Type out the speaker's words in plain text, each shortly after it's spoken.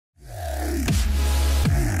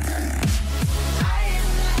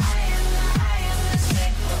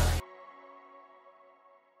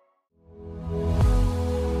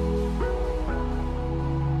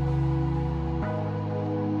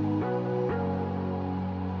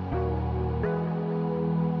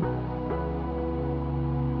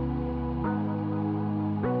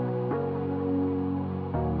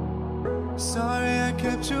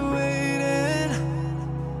kept you waiting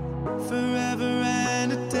forever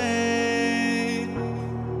and a day.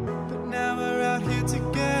 But now we're out here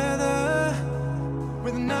together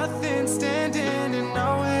with nothing standing in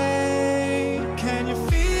our way. Can you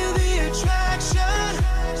feel the attraction?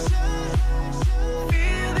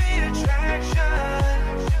 Feel the attraction.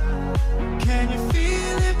 Can you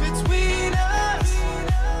feel it between us?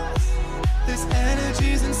 This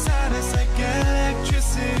energy's inside us like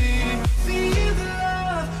electricity. Feel the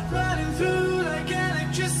love running through like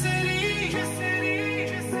electricity.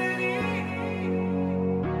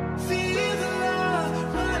 Feel the love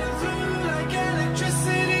running through like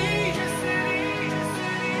electricity.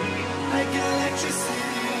 Like electricity.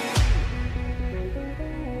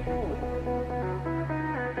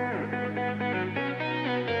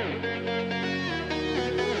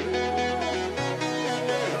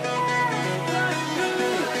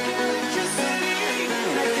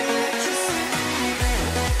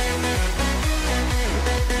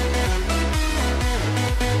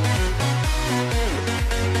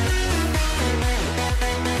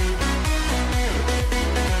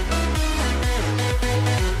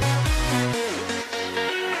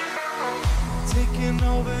 Taking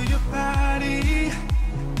over your body,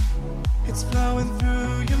 it's flowing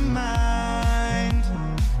through your mind.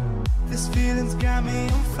 This feeling's got me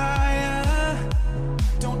on fire.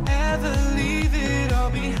 Don't ever leave it all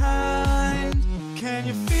behind. Can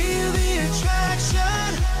you feel the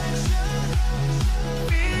attraction?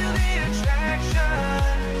 Feel the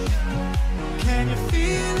attraction. Can you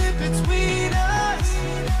feel it between us?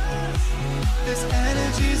 This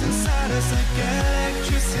energy's inside us like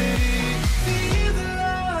electricity. Feel the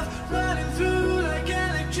love running through like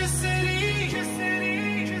electricity.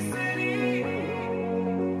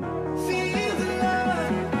 Feel the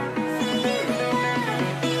love.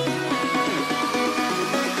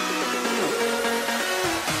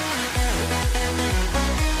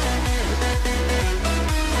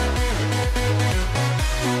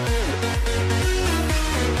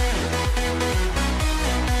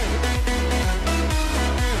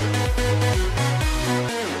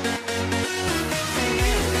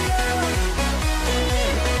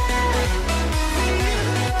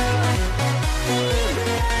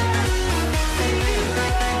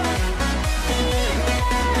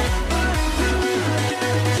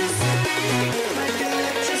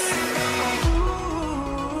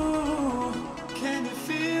 Can you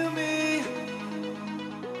feel me?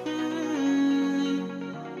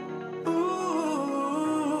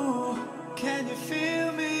 Ooh, can you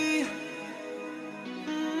feel me?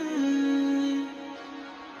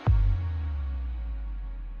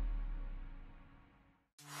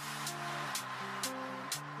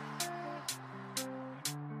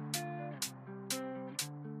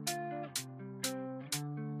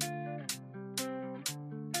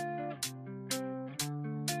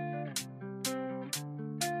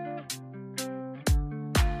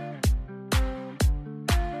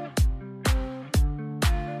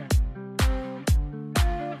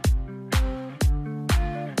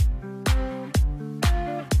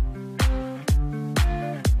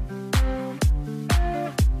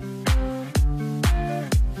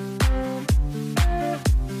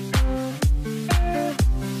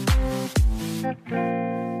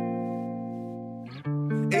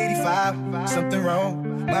 Something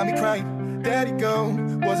wrong, mommy crying, daddy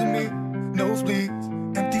gone. Wasn't me,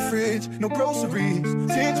 nosebleeds, empty fridge, no groceries,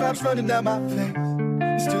 teardrops running down my face.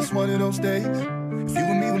 It's just one of those days. If you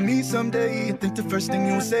and me with me someday, I think the first thing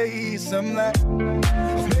you would say is something like,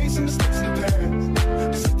 I've made some mistakes in the past,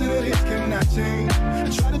 but something that is cannot change. I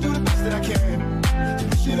try to do the best that I can to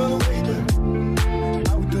push it all away, but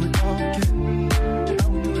I would do it all again. I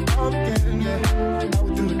would do it all again, yeah. I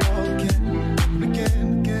would do it all again, and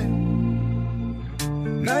again, again.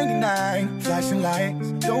 99, flashing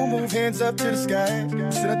lights, don't move, hands up to the sky.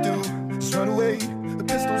 What should I do? Just run away. The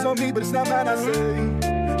pistol's on me, but it's not mine, I say.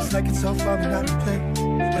 It's like it's all falling out of place,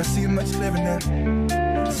 but I see it much clearer now.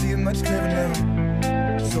 I see it much clearer now,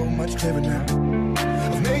 so much clearer now.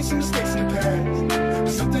 I've made some mistakes in the past,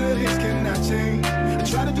 but something that is cannot change. I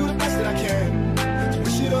try to do the best that I can to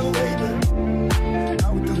push it all away, but I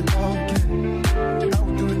would do it all again. I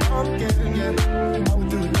would do it all again, yeah. I would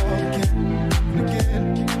do it all again and again.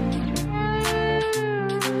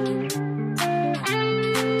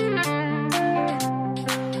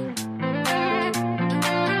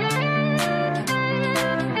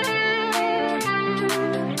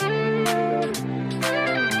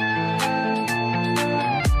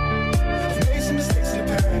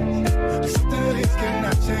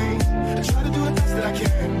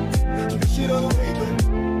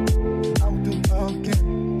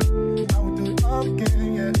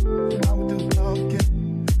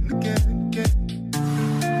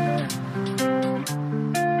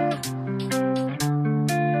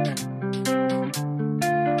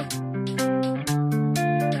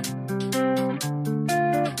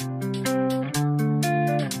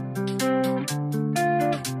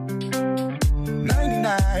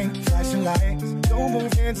 night, flashing lights. Don't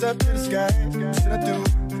move, hands up to the sky. What should I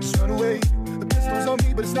do? Just run away. The pistol's on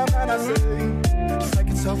me, but it's not mine, I say. It's like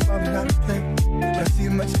it's all fun and not a play. But I see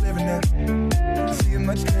it much clearer now. I see it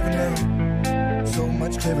much clearer now. So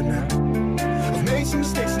much clearer now. I've made some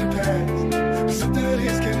mistakes in the past, but something that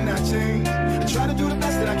is cannot change. I try to do the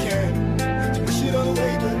best that I can to push it all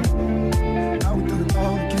away, but I would do it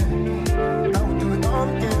all again. I would do it all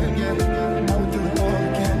again, again, again. I would do it all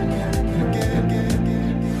again, again, again, again,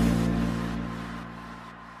 again.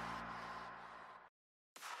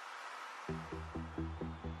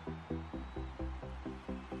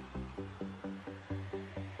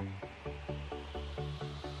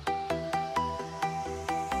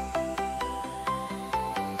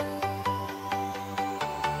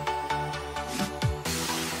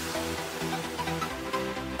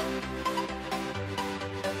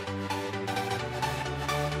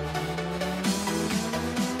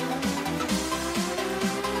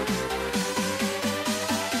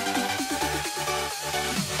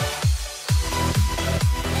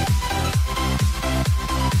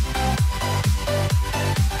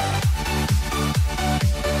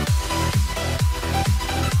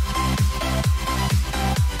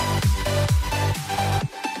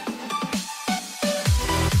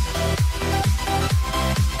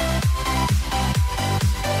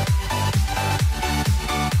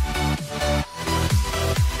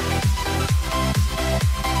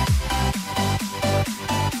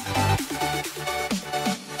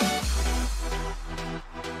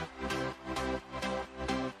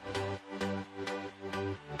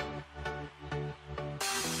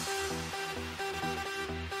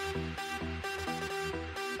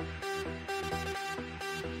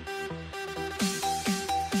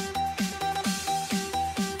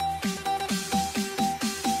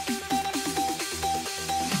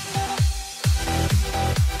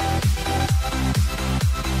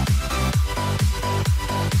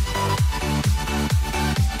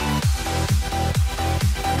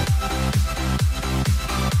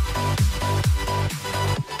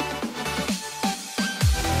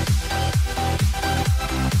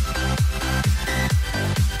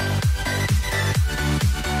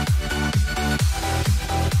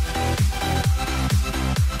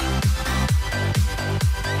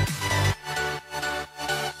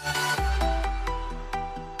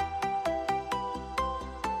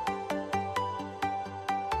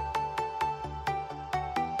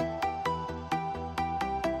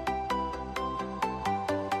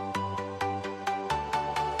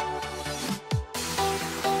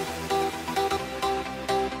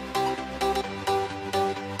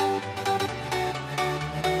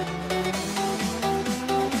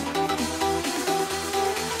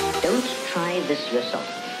 This yourself.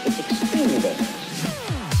 It's extremely dangerous.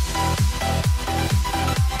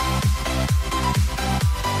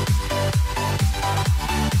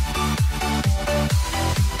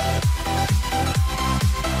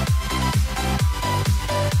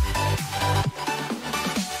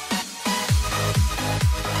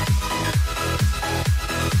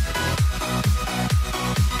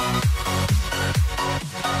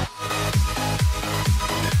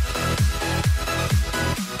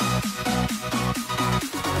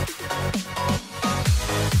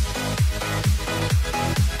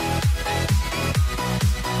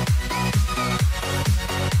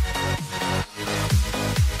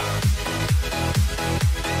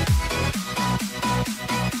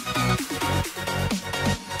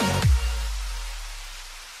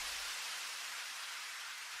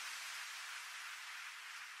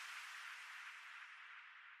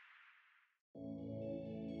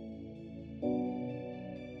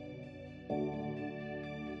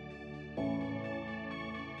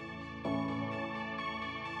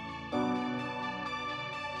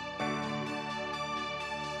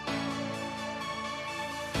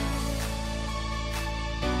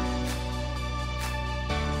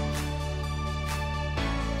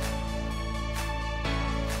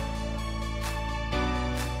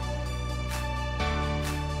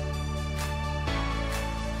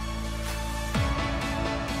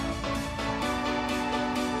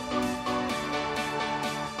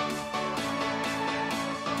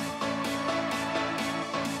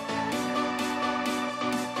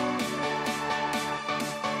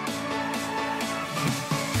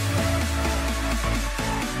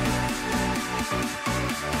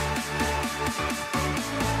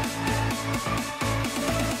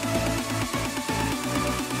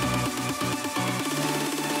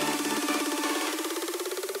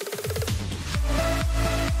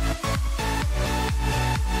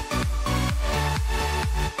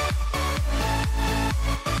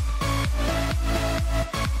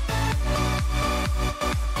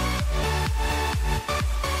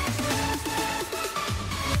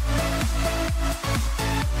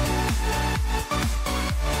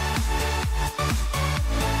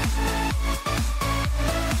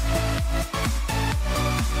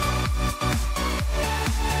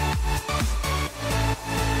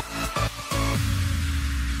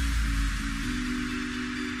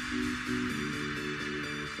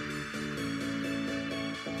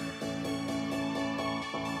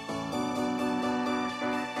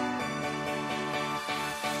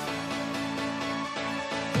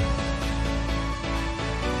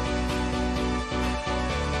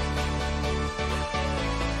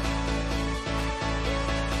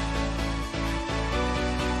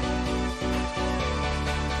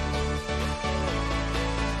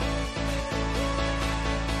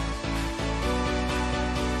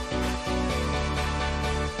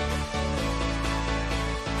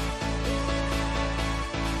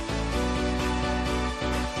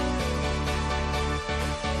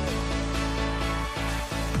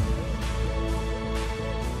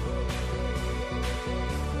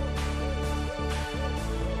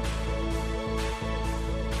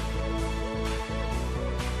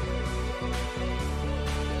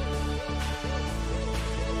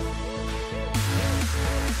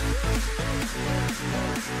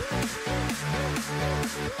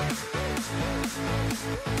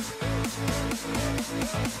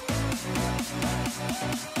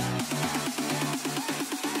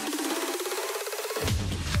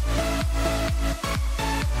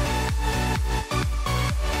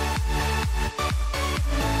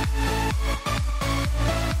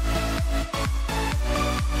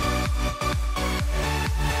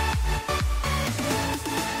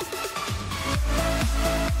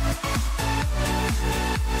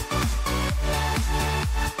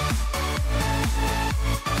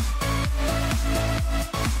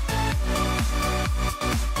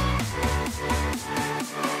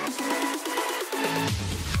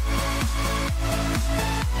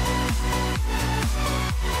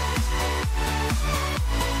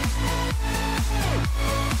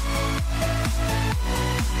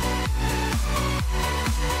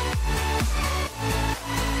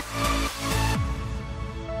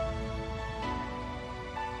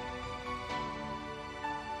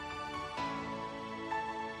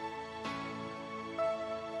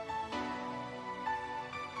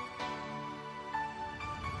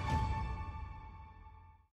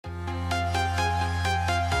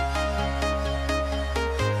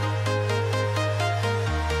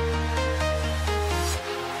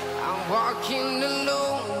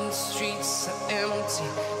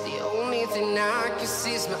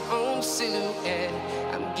 sees my own silhouette.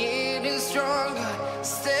 I'm getting stronger,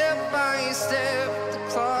 step by step. The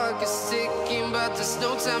clock is ticking, but there's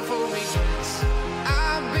no time for regrets.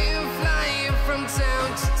 I've been flying from town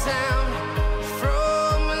to town,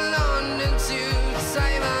 from London to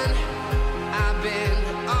Taiwan. I've been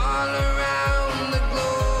all around the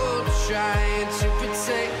globe, trying to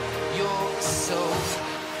protect your soul.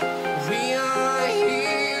 We are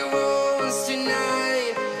heroes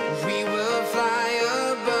tonight. We will fly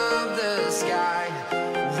above the sky.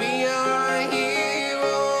 We are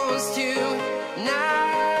heroes tonight.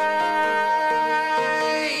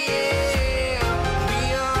 Yeah. We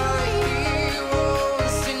are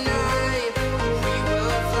heroes tonight. We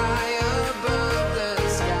will fly above the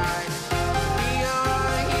sky. We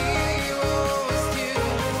are heroes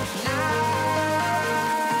tonight.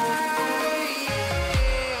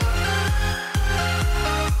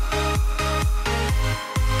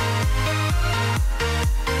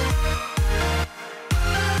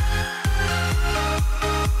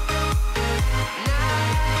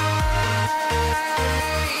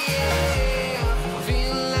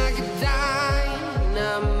 Feeling like a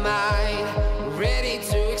dynamite, ready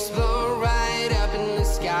to explore right up in the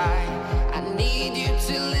sky. I need you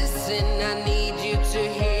to listen, I need you to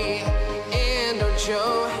hear, and don't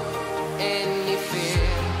show any fear.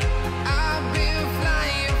 I've been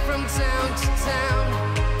flying from town to town,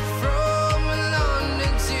 from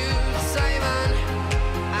London to Taiwan.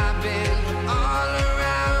 I've been all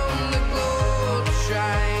around the globe,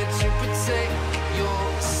 trying to protect your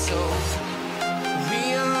soul. We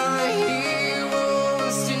are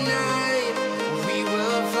heroes tonight. We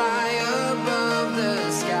will fly above the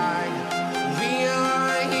sky. We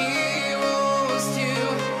are heroes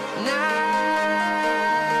tonight.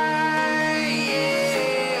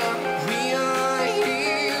 Yeah. We are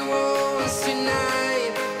heroes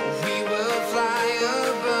tonight. We will fly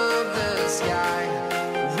above the sky.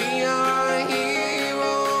 We are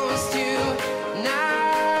heroes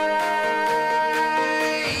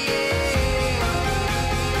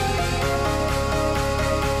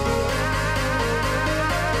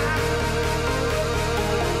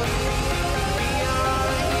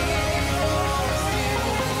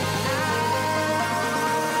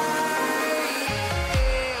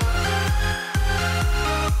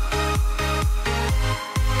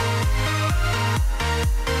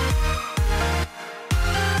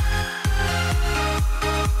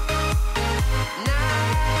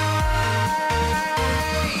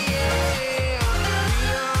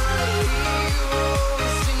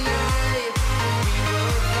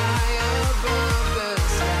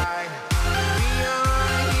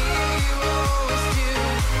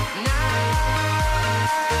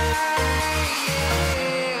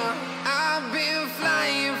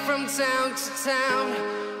town to town,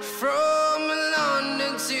 from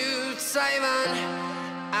London to Taiwan.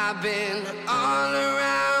 I've been all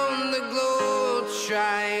around the globe,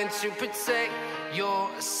 trying to protect your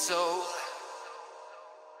soul.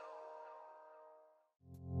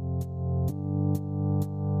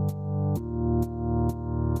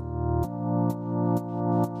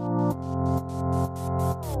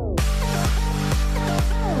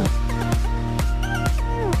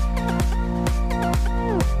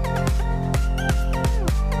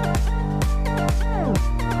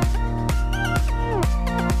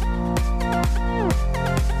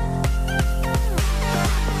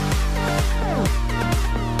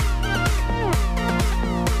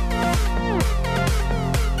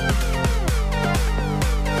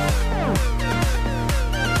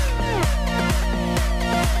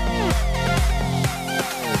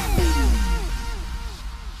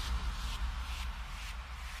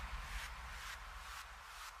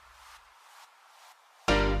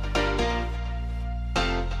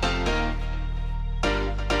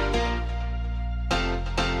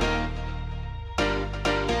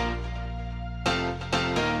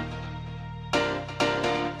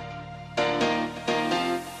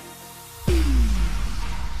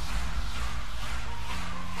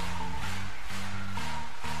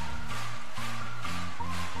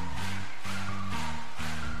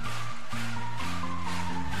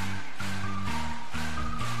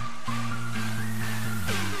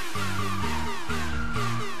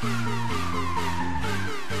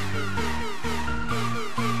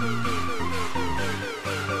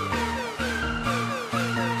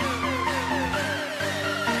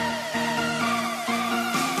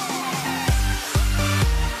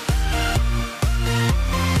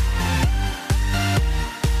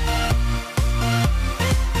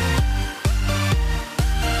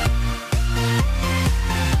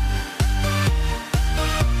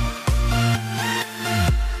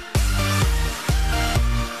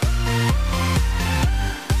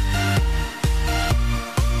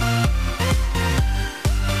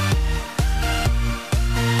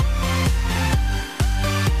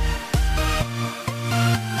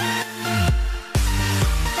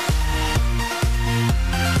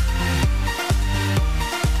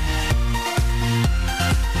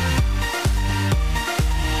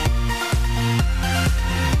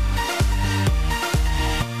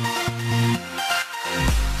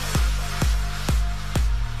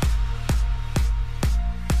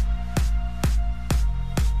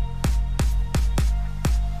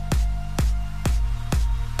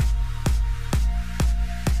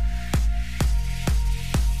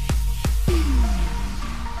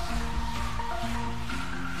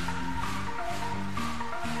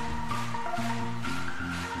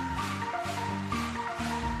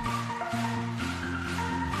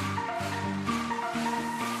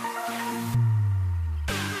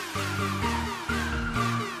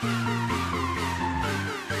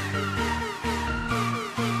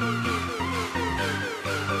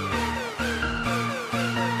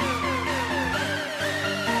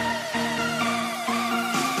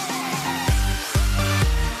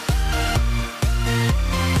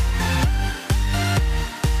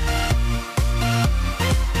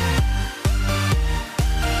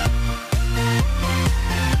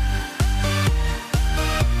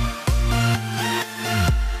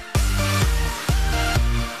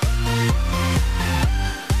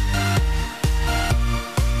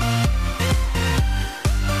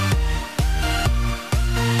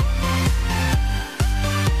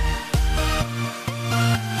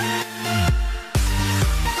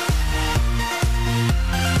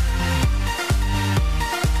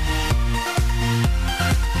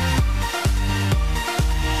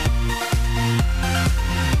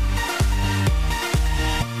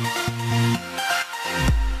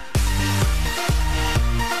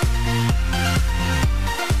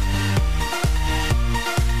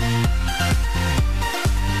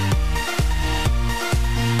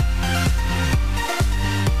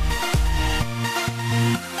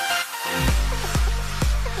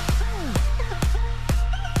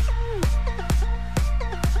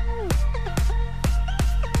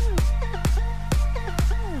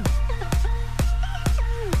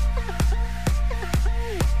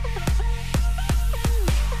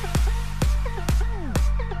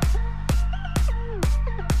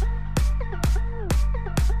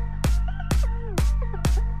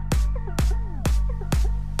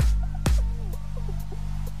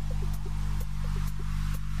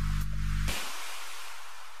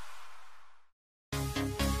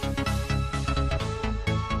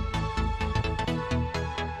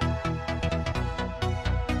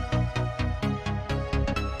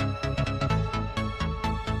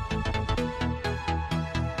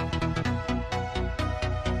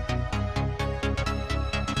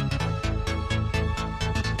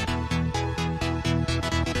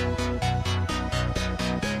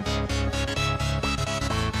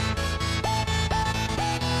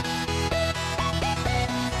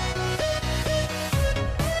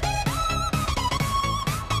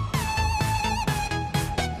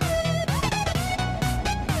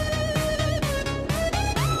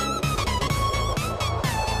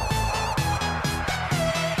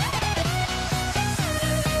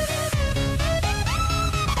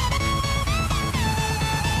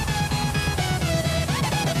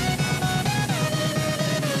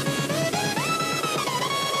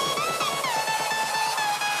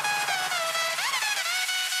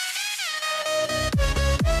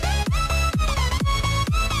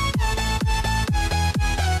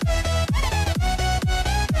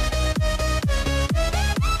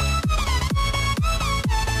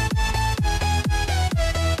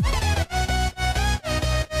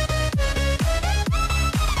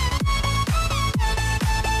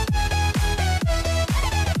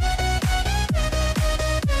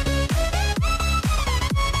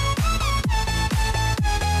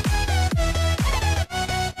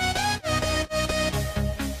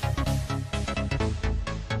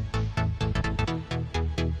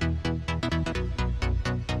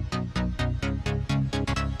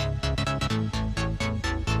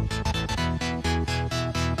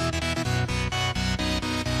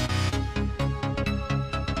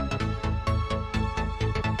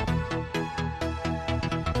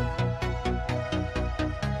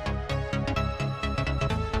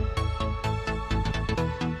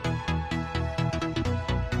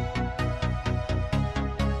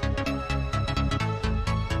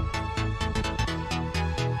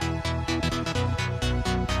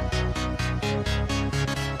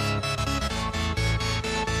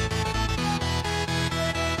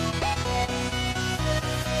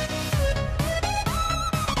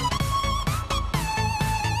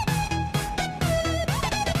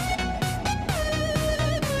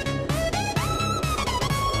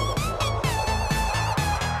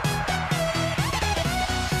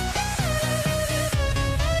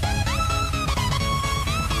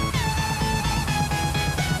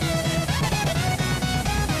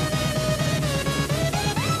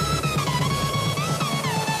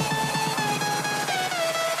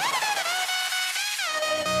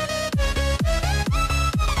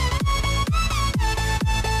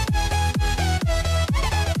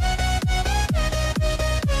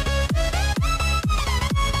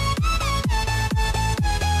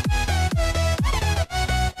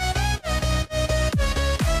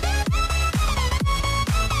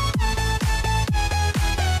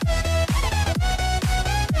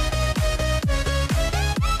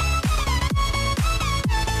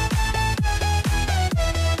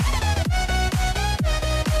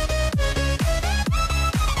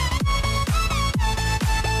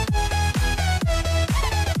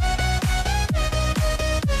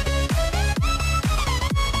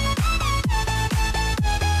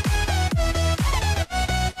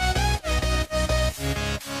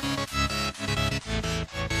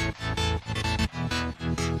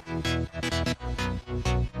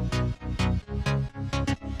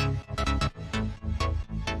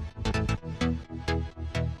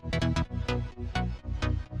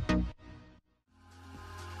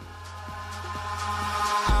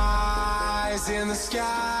 In the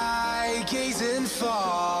sky, gazing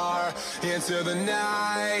far into the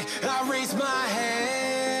night, I raise my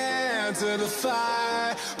hand to the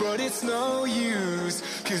fire, but it's no use,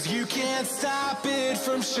 'cause you can't stop it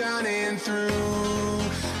from shining through.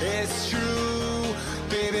 It's true,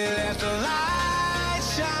 baby, let the light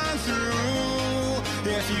shine through.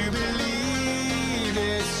 If you believe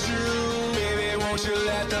it's true, baby, won't you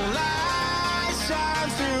let the light shine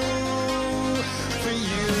through?